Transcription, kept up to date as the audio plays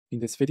In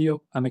this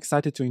video, I'm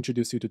excited to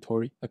introduce you to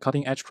Tauri, a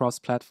cutting-edge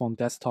cross-platform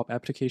desktop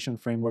application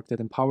framework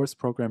that empowers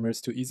programmers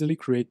to easily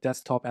create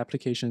desktop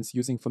applications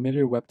using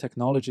familiar web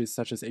technologies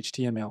such as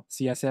HTML,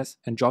 CSS,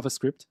 and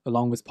JavaScript,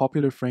 along with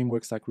popular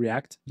frameworks like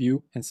React,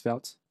 Vue, and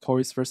Svelte.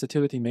 Tauri's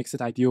versatility makes it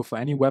ideal for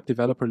any web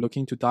developer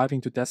looking to dive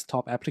into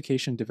desktop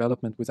application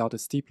development without a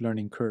steep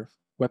learning curve.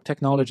 Web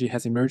technology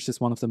has emerged as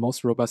one of the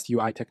most robust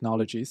UI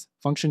technologies,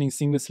 functioning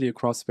seamlessly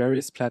across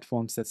various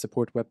platforms that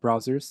support web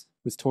browsers.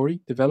 With Tauri,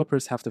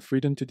 developers have the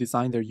freedom to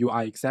design their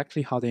UI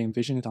exactly how they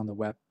envision it on the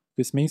web.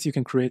 This means you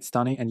can create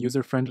stunning and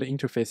user-friendly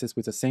interfaces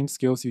with the same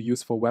skills you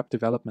use for web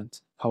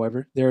development.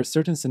 However, there are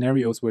certain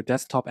scenarios where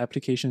desktop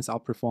applications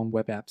outperform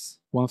web apps.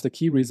 One of the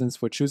key reasons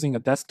for choosing a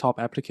desktop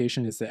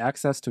application is the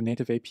access to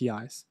native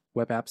APIs.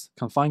 Web apps,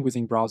 confined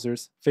within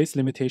browsers, face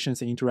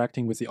limitations in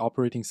interacting with the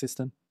operating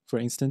system. For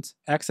instance,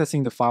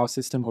 accessing the file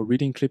system or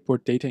reading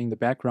clipboard data in the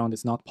background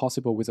is not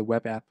possible with a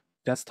web app.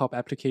 Desktop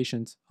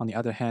applications, on the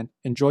other hand,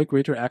 enjoy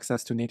greater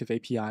access to native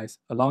APIs,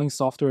 allowing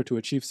software to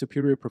achieve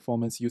superior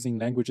performance using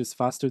languages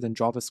faster than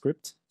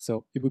JavaScript.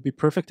 So, it would be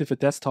perfect if a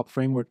desktop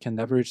framework can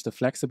leverage the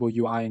flexible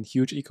UI and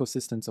huge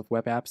ecosystems of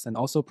web apps and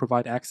also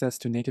provide access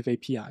to native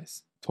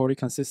APIs. Tauri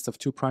consists of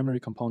two primary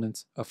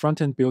components, a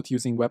front-end built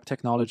using web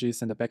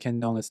technologies and a backend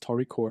known as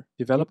Tauri Core,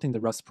 developed in the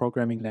Rust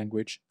programming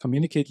language.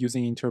 Communicate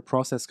using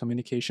inter-process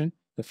communication.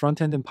 The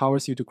front-end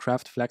empowers you to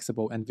craft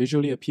flexible and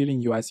visually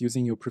appealing UIs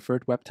using your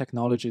preferred web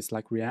technologies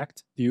like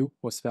React, Vue,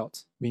 or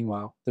Svelte.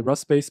 Meanwhile, the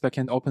Rust-based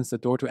backend opens the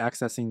door to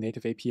accessing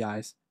native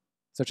APIs,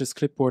 such as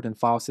clipboard and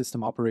file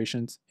system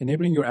operations,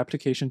 enabling your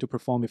application to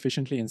perform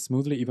efficiently and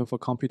smoothly even for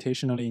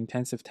computationally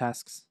intensive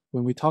tasks.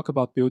 When we talk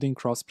about building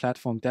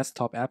cross-platform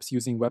desktop apps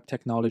using web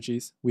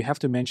technologies, we have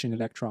to mention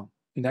Electron.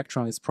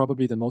 Electron is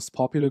probably the most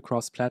popular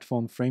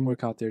cross-platform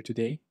framework out there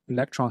today.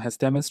 Electron has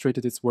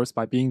demonstrated its worth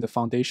by being the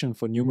foundation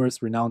for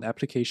numerous renowned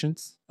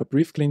applications. A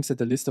brief glimpse at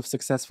the list of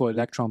successful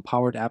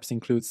Electron-powered apps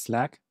includes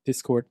Slack,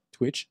 Discord,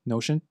 Twitch,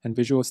 Notion, and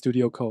Visual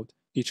Studio Code.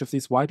 Each of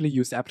these widely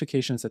used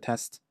applications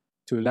attest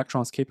to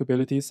Electron's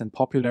capabilities and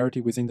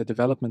popularity within the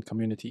development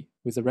community.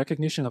 With the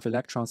recognition of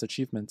Electron's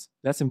achievements,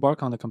 let's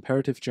embark on a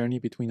comparative journey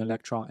between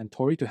Electron and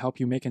Tauri to help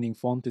you make an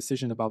informed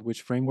decision about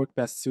which framework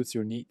best suits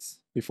your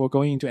needs. Before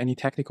going into any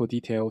technical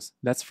details,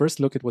 let's first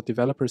look at what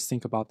developers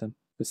think about them.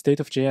 The State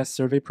of JS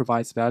survey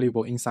provides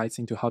valuable insights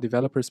into how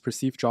developers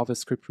perceive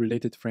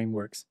JavaScript-related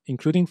frameworks,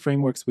 including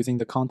frameworks within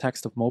the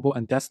context of mobile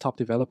and desktop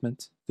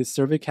development. This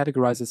survey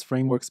categorizes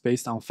frameworks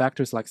based on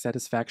factors like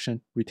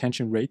satisfaction,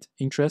 retention rate,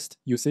 interest,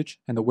 usage,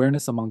 and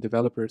awareness among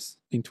developers.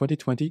 In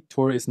 2020,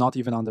 Tauri is not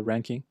even on the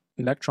ranking.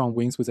 Electron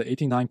wins with an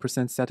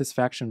 89%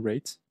 satisfaction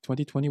rate.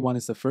 2021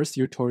 is the first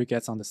year Tauri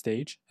gets on the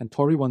stage, and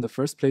Tauri won the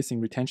first place in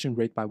retention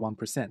rate by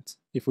 1%.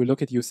 If we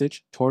look at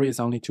usage, Tauri is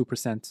only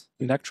 2%.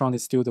 Electron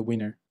is still the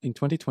winner. In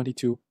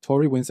 2022,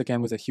 Tauri wins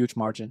again with a huge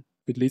margin.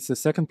 It leads the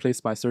second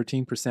place by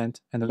 13%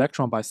 and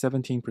Electron by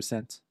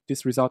 17%.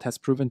 This result has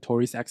proven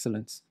Tauri's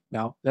excellence.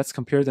 Now, let's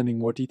compare them in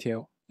more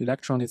detail.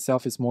 Electron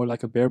itself is more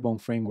like a barebone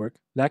framework,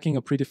 lacking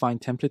a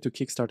predefined template to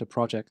kickstart a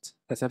project.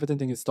 As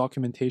evident in its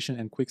documentation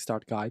and quick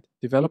start guide,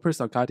 developers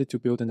are guided to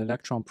build an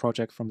Electron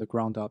project from the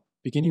ground up,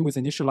 beginning with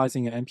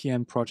initializing an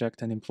npm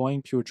project and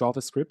employing pure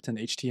JavaScript and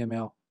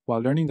HTML.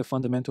 While learning the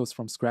fundamentals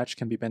from scratch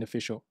can be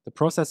beneficial, the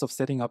process of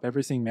setting up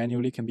everything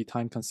manually can be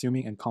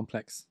time-consuming and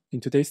complex. In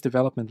today's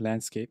development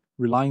landscape,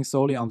 relying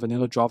solely on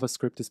vanilla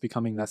JavaScript is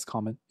becoming less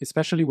common,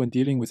 especially when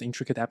dealing with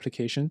intricate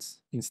applications.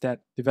 Instead,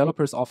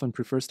 developers often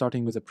prefer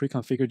starting with a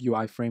pre-configured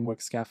UI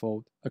framework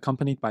scaffold,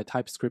 accompanied by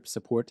TypeScript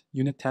support,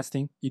 unit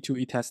testing,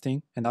 E2E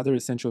testing, and other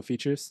essential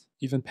features.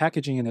 Even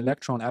packaging an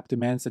Electron app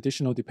demands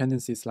additional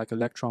dependencies like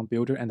Electron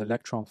Builder and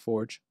Electron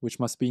Forge, which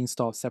must be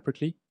installed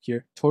separately.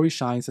 Here, Tauri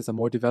shines as a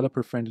more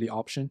developer-friendly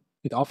option.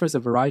 It offers a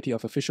variety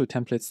of official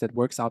templates that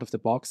works out of the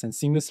box and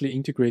seamlessly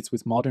integrates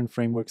with modern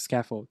framework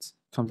scaffolds.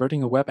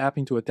 Converting a web app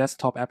into a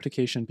desktop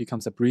application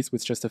becomes a breeze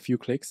with just a few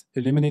clicks,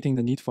 eliminating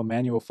the need for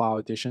manual file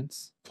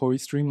additions. Tauri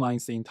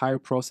streamlines the entire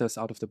process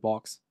out of the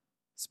box,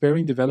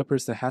 sparing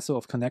developers the hassle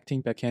of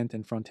connecting backend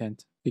and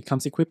frontend. It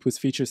comes equipped with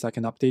features like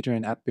an updater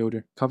and app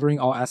builder, covering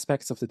all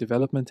aspects of the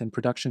development and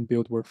production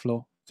build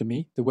workflow. To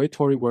me, the way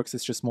Tauri works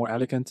is just more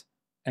elegant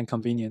and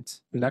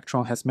convenient.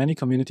 Electron has many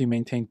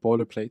community-maintained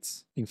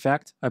boilerplates. In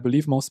fact, I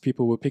believe most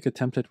people will pick a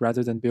template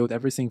rather than build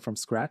everything from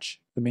scratch.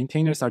 The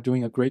maintainers are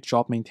doing a great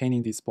job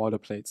maintaining these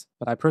boilerplates,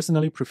 but I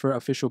personally prefer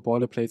official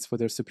boilerplates for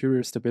their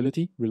superior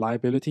stability,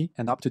 reliability,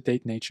 and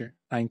up-to-date nature.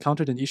 I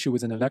encountered an issue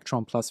with an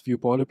Electron plus Vue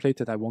boilerplate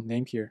that I won't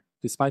name here.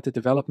 Despite the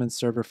development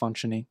server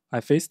functioning,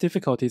 I faced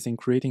difficulties in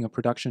creating a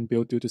production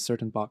build due to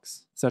certain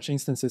bugs. Such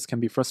instances can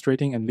be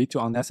frustrating and lead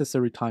to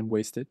unnecessary time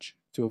wastage.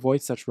 To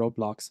avoid such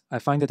roadblocks, I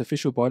find that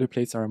official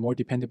boilerplates are a more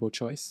dependable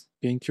choice.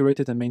 Being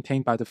curated and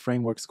maintained by the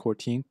framework's core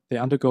team, they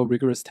undergo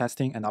rigorous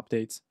testing and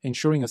updates,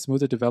 ensuring a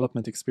smoother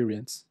development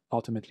experience.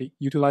 Ultimately,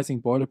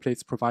 utilizing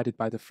boilerplates provided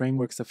by the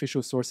framework's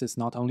official sources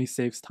not only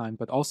saves time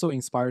but also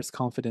inspires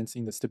confidence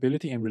in the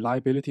stability and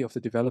reliability of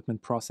the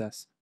development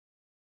process.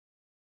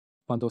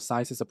 Bundle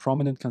size is a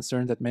prominent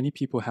concern that many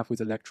people have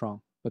with Electron.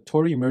 but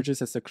Tauri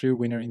emerges as a clear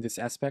winner in this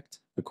aspect.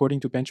 According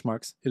to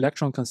benchmarks,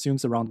 Electron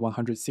consumes around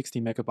 160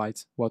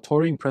 megabytes, while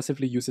Tauri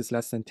impressively uses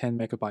less than 10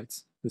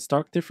 megabytes. The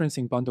stark difference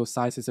in bundle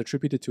size is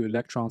attributed to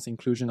Electron's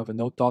inclusion of a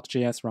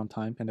Node.js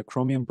runtime and a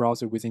Chromium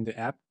browser within the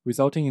app,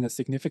 resulting in a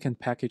significant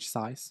package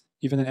size.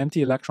 Even an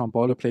empty Electron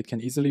boilerplate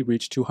can easily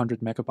reach 200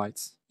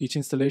 megabytes. Each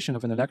installation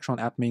of an Electron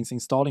app means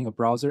installing a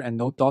browser and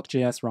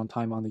Node.js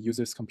runtime on the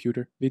user's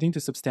computer, leading to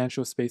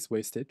substantial space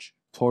wastage.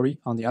 Tauri,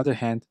 on the other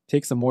hand,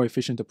 takes a more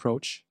efficient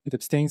approach. It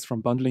abstains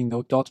from bundling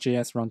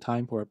Node.js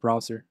runtime or a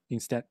browser.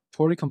 Instead,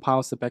 Tauri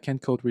compiles the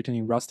backend code written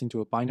in Rust into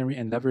a binary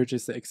and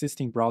leverages the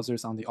existing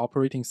browsers on the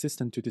operating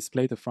system to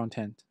display the front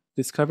end.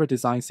 This clever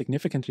design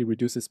significantly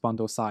reduces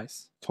bundle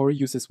size. Tauri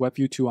uses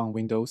WebView 2 on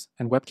Windows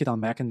and WebKit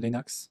on Mac and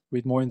Linux.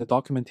 Read more in the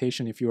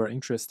documentation if you are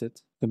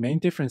interested. The main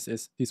difference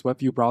is these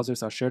WebView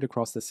browsers are shared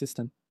across the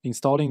system.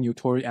 Installing new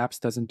Tauri apps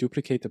doesn't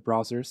duplicate the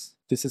browsers.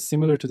 This is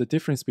similar to the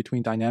difference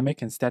between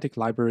dynamic and static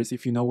libraries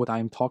if you know what I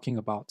am talking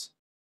about.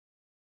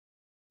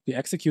 The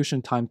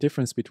execution time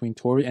difference between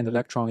Tauri and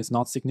Electron is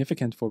not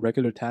significant for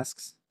regular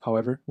tasks.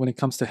 However, when it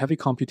comes to heavy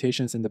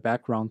computations in the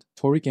background,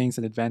 Tauri gains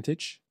an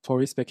advantage.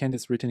 Tauri's backend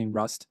is written in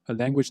Rust, a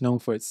language known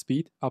for its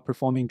speed,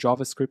 outperforming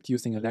JavaScript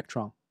using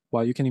Electron.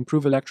 While you can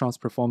improve Electron's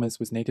performance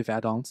with native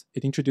add-ons,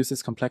 it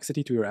introduces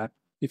complexity to your app.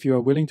 If you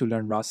are willing to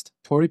learn Rust,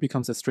 Tauri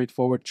becomes a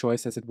straightforward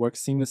choice as it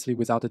works seamlessly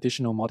without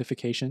additional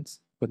modifications.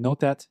 But note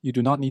that you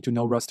do not need to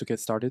know Rust to get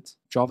started.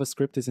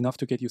 JavaScript is enough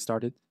to get you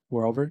started.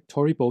 Moreover,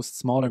 Tauri boasts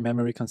smaller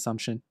memory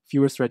consumption,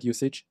 fewer thread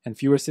usage, and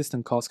fewer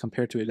system calls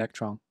compared to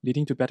Electron,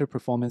 leading to better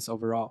performance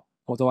overall.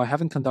 Although I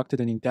haven't conducted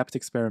an in-depth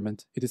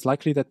experiment, it is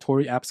likely that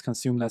Tauri apps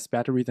consume less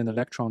battery than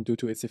Electron due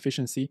to its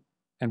efficiency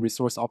and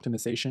resource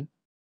optimization.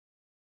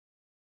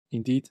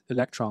 Indeed,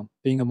 Electron,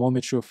 being a more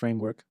mature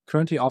framework,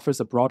 currently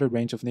offers a broader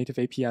range of native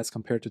APIs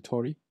compared to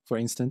Tauri. For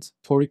instance,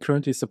 Tauri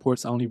currently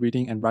supports only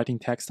reading and writing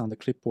text on the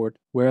clipboard,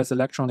 whereas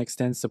Electron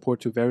extends support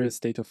to various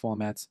data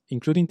formats,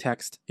 including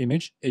text,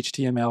 image,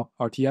 HTML,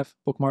 RTF,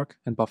 bookmark,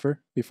 and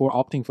buffer. Before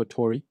opting for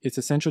Tauri, it's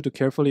essential to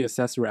carefully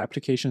assess your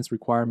application's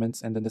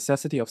requirements and the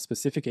necessity of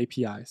specific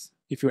APIs.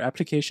 If your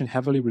application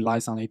heavily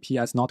relies on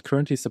APIs not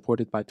currently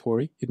supported by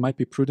Tauri, it might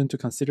be prudent to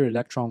consider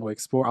Electron or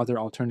explore other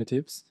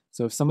alternatives.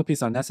 So if some of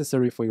these are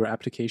necessary for your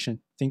application,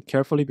 think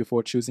carefully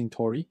before choosing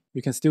Tauri.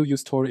 You can still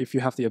use Tauri if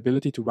you have the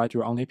ability to write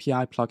your own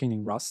API plugin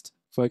in Rust.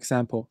 For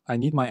example, I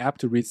need my app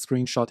to read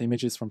screenshot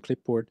images from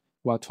clipboard.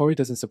 While Tauri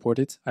doesn't support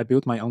it, I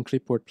built my own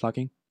clipboard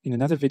plugin. In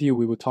another video,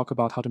 we will talk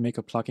about how to make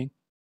a plugin.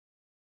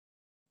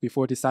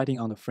 Before deciding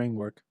on a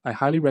framework, I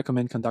highly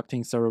recommend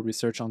conducting thorough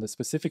research on the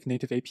specific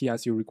native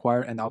APIs you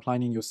require and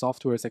outlining your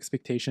software's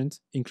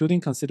expectations, including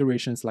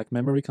considerations like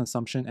memory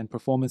consumption and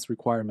performance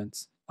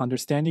requirements.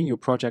 Understanding your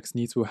project's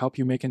needs will help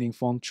you make an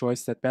informed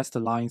choice that best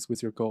aligns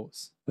with your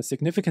goals. A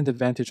significant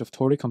advantage of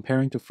Tauri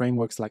comparing to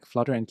frameworks like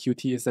Flutter and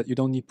Qt is that you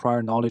don't need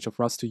prior knowledge of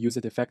Rust to use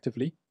it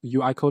effectively. The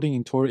UI coding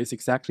in Tauri is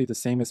exactly the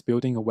same as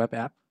building a web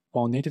app,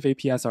 while native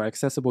APIs are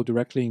accessible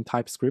directly in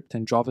TypeScript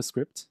and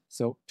JavaScript,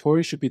 so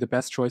Tauri should be the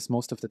best choice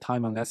most of the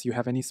time unless you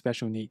have any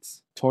special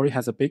needs. Tauri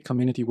has a big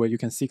community where you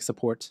can seek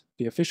support.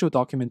 The official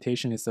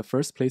documentation is the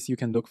first place you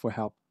can look for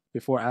help.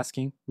 Before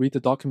asking, read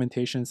the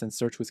documentations and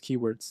search with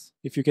keywords.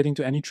 If you get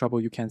into any trouble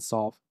you can't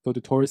solve, go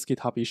to Tauri's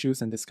GitHub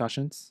issues and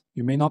discussions.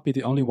 You may not be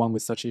the only one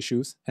with such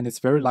issues, and it's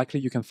very likely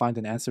you can find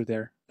an answer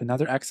there.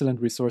 Another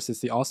excellent resource is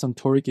the awesome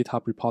Tauri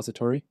GitHub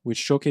repository, which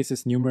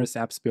showcases numerous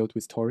apps built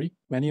with Tauri.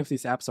 Many of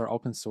these apps are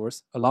open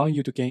source, allowing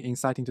you to gain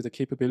insight into the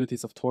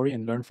capabilities of Tauri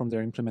and learn from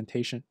their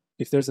implementation.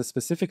 If there's a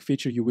specific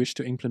feature you wish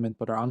to implement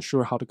but are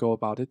unsure how to go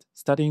about it,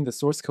 studying the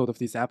source code of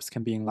these apps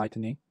can be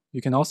enlightening.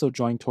 You can also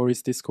join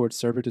Tauri's Discord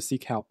server to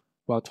seek help.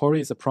 While Tauri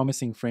is a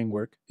promising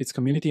framework, its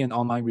community and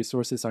online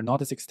resources are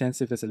not as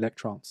extensive as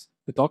Electron's.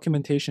 The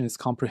documentation is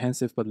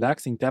comprehensive but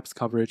lacks in-depth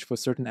coverage for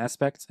certain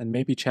aspects and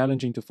may be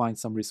challenging to find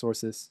some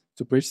resources.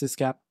 To bridge this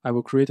gap, I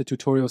will create a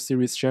tutorial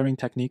series sharing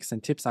techniques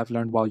and tips I've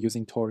learned while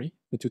using Tauri.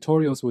 The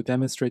tutorials will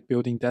demonstrate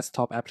building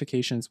desktop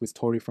applications with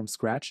Tauri from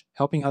scratch,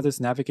 helping others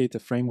navigate the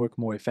framework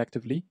more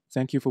effectively.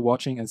 Thank you for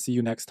watching and see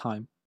you next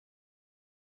time.